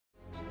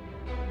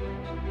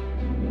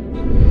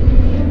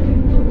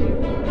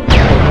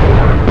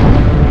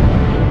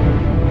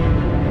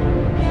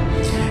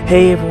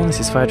Hey everyone, this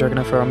is Fire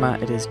Dragon FR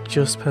Matt. It is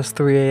just past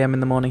 3 AM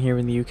in the morning here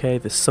in the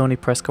UK. The Sony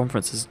Press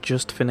Conference has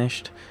just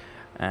finished.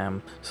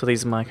 So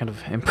these are my kind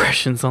of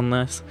impressions on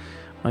this.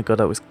 My god,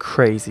 that was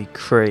crazy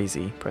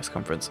press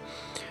conference.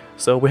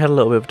 So we had a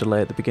little bit of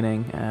delay at the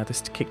beginning.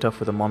 This kicked off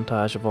with a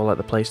montage of all like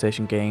the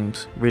PlayStation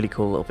games. Really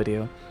cool little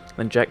video.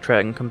 Then Jack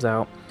Tretton comes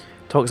out,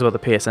 talks about the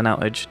PSN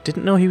outage.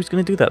 Didn't know he was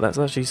going to do that. That's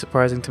actually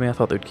surprising to me. I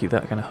thought they would keep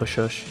that kind of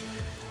hush-hush.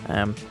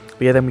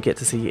 But yeah, then we get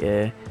to see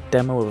a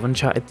demo of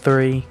Uncharted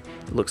 3.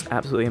 It looks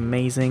absolutely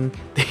amazing.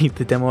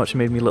 The demo actually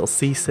made me a little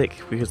seasick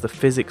because the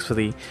physics for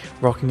the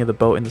rocking of the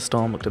boat in the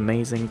storm looked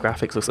amazing.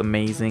 Graphics looks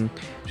amazing.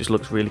 Just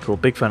looks really cool.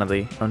 Big fan of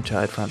the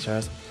Uncharted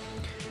franchise.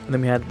 And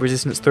then we had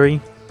Resistance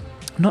 3.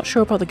 I'm not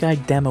sure about the guy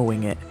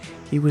demoing it.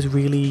 He was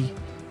really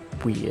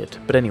weird.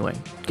 But anyway,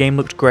 game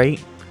looked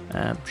great.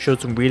 Showed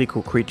some really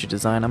cool creature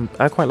design.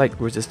 I quite like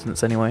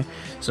Resistance anyway.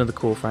 It's another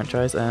cool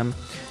franchise.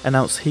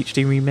 Announced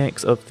HD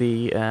remakes of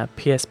the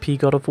PSP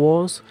God of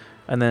Wars,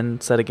 and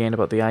then said again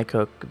about the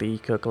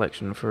Eco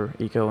collection for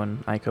Eco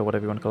and Ico,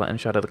 whatever you want to call it,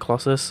 and Shadow of the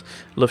Colossus.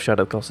 Love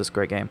Shadow of the Colossus,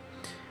 great game.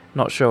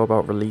 Not sure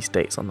about release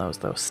dates on those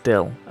though,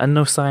 still. And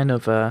no sign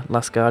of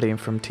Last Guardian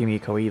from Team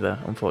Eco either,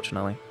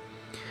 unfortunately.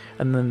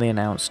 And then they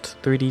announced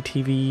 3D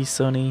TV,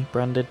 Sony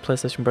branded,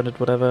 PlayStation branded,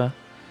 whatever.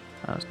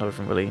 It's not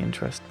even really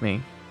interest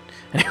me.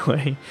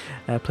 Anyway,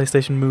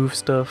 PlayStation Move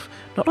stuff.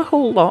 Not a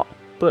whole lot,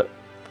 but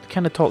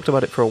kind of talked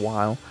about it for a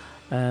while.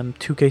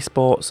 2K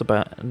Sports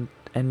about an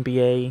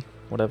NBA,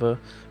 whatever,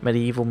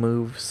 medieval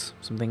moves,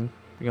 something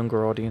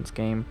younger audience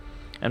game,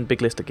 and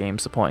big list of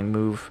games supporting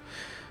Move.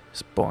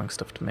 It's boring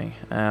stuff to me.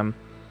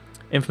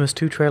 Infamous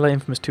 2 trailer.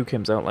 Infamous 2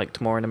 comes out like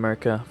tomorrow in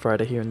America,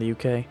 Friday here in the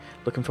UK.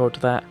 Looking forward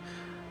to that.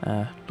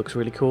 Looks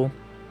really cool.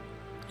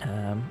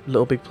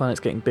 Little Big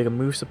Planet's getting bigger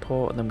move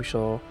support, and then we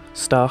saw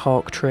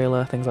Starhawk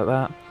trailer, things like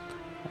that.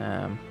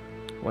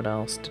 What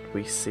else did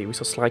we see? We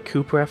saw Sly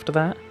Cooper after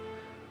that.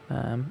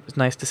 It's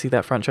nice to see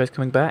that franchise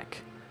coming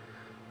back.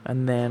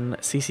 And then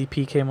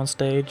CCP came on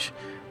stage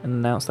and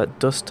announced that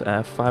Dust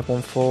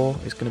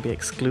 514 is going to be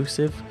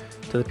exclusive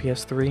to the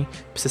PS3.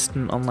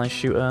 Persistent online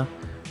shooter,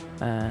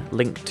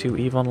 linked to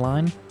EVE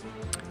Online.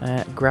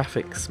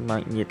 Graphics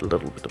might need a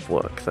little bit of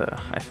work there,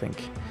 I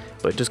think,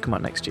 but it does come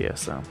out next year.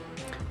 So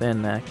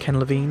then Ken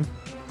Levine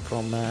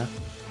from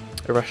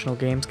Irrational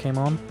Games came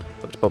on,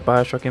 talked about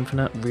Bioshock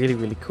Infinite.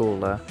 Really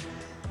cool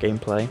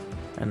gameplay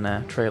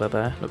and trailer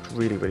there. Looked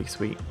really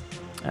sweet.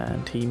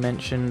 And he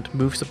mentioned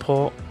move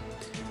support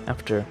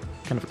after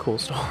kind of a cool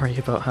story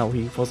about how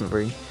he wasn't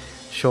very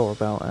sure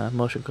about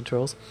motion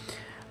controls,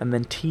 and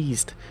then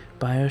teased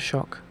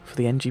Bioshock for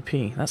the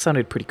NGP. That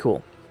sounded pretty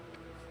cool.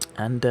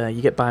 And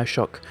you get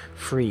Bioshock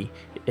free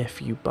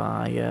if you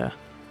buy a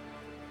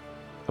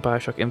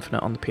Bioshock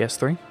Infinite on the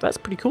PS3. That's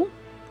pretty cool.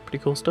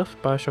 Pretty cool stuff.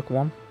 Bioshock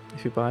 1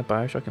 if you buy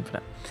Bioshock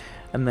Infinite.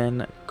 And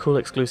then cool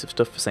exclusive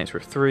stuff for Saints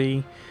Row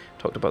 3.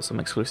 Talked about some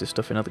exclusive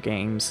stuff in other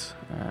games.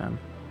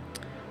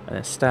 And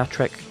a Star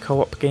Trek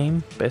co-op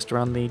game based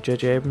around the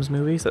J.J. Abrams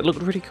movies. That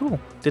looked really cool.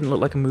 Didn't look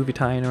like a movie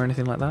tie-in or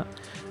anything like that.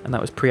 And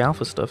that was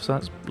pre-alpha stuff, so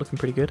that's looking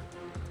pretty good.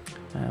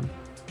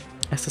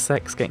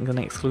 SSX getting an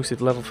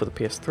exclusive level for the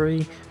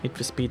PS3. Need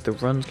for Speed The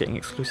Run's getting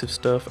exclusive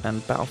stuff.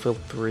 And Battlefield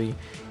 3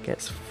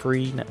 gets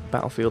free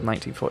Battlefield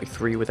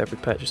 1943 with every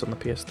purchase on the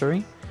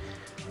PS3.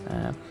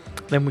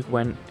 Then we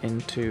went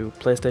into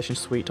PlayStation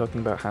Suite,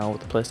 talking about how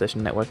the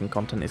PlayStation networking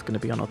content is going to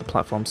be on other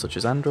platforms such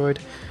as Android.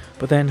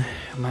 But then,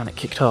 man, it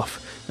kicked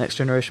off. Next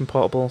generation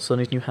portable,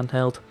 Sony's new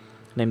handheld,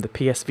 named the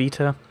PS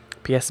Vita.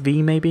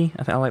 PSV maybe?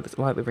 I think I like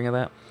the ring of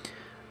that.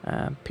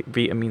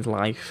 Vita means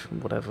life,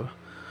 whatever.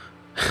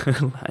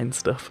 Line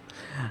stuff.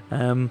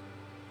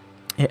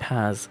 It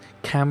has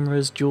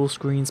cameras, dual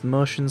screens,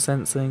 motion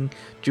sensing,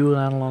 dual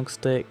analog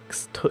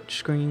sticks, touch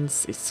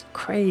screens. It's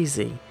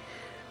crazy.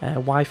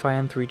 Wi-Fi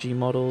and 3G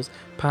models,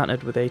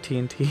 partnered with AT&T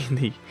in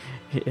the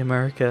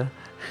America.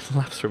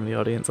 Laughs from the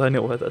audience. I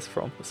know where that's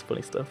from. That's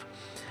funny stuff.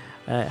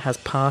 It has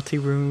party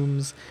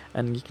rooms,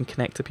 and you can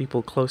connect to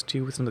people close to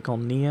you with something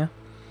called Nia.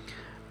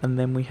 And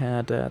then we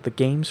had the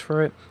games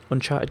for it.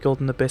 Uncharted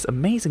Golden Abyss.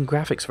 Amazing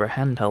graphics for a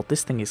handheld.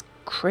 This thing is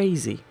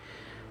crazy.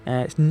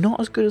 It's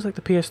not as good as like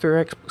the PS3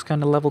 or Xbox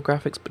kind of level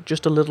graphics, but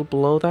just a little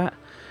below that.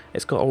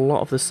 It's got a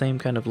lot of the same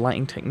kind of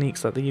lighting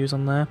techniques that they use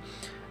on there.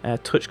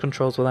 Touch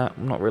controls with that.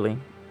 I'm not really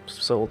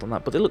sold on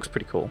that, but it looks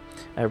pretty cool.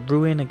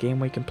 Ruin, a game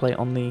where you can play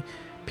on the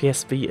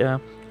PS Vita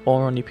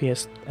or on your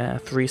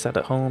PS3 sat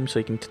at home, so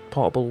you can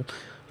portable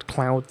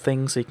cloud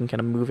thing, so you can kind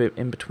of move it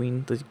in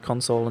between the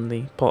console and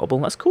the portable.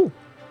 That's cool.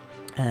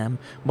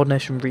 Mod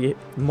Nation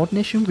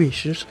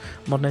Racers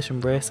on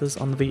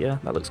the Vita.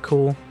 That looks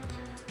cool.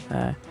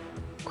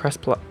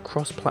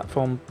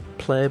 Cross-platform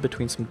play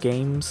between some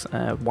games.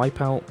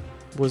 Wipeout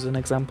was an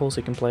example,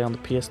 so you can play on the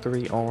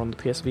PS3 or on the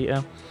PS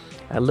Vita.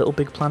 A Little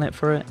Big Planet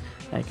for it.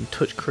 You can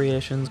touch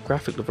creations.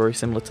 Graphics look very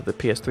similar to the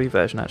PS3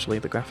 version, actually,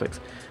 the graphics.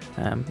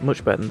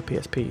 Much better than the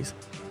PSP's.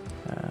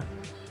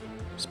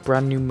 It's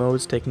brand new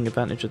modes taking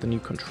advantage of the new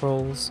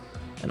controls,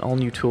 and all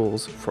new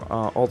tools.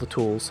 All the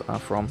tools are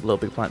from Little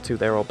Big Planet 2,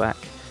 they're all back.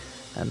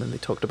 And then they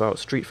talked about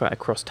Street Fighter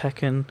Cross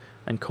Tekken,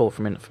 and Cole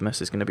from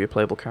Infamous is going to be a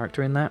playable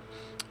character in that.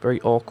 Very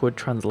awkward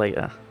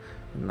translator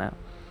in that.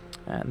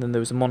 And then there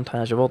was a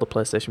montage of all the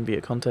PlayStation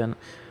Vita content,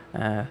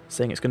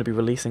 saying it's going to be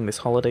releasing this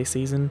holiday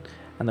season,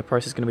 and the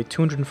price is going to be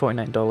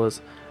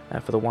 $249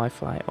 for the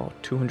Wi-Fi or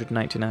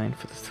 $299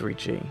 for the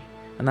 3G.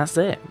 And that's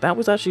it. That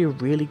was actually a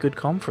really good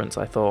conference,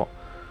 I thought.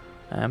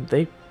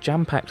 They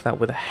jam-packed that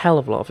with a hell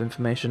of a lot of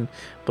information,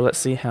 but let's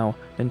see how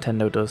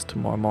Nintendo does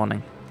tomorrow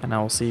morning. And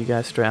I will see you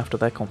guys straight after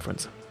their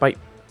conference. Bye!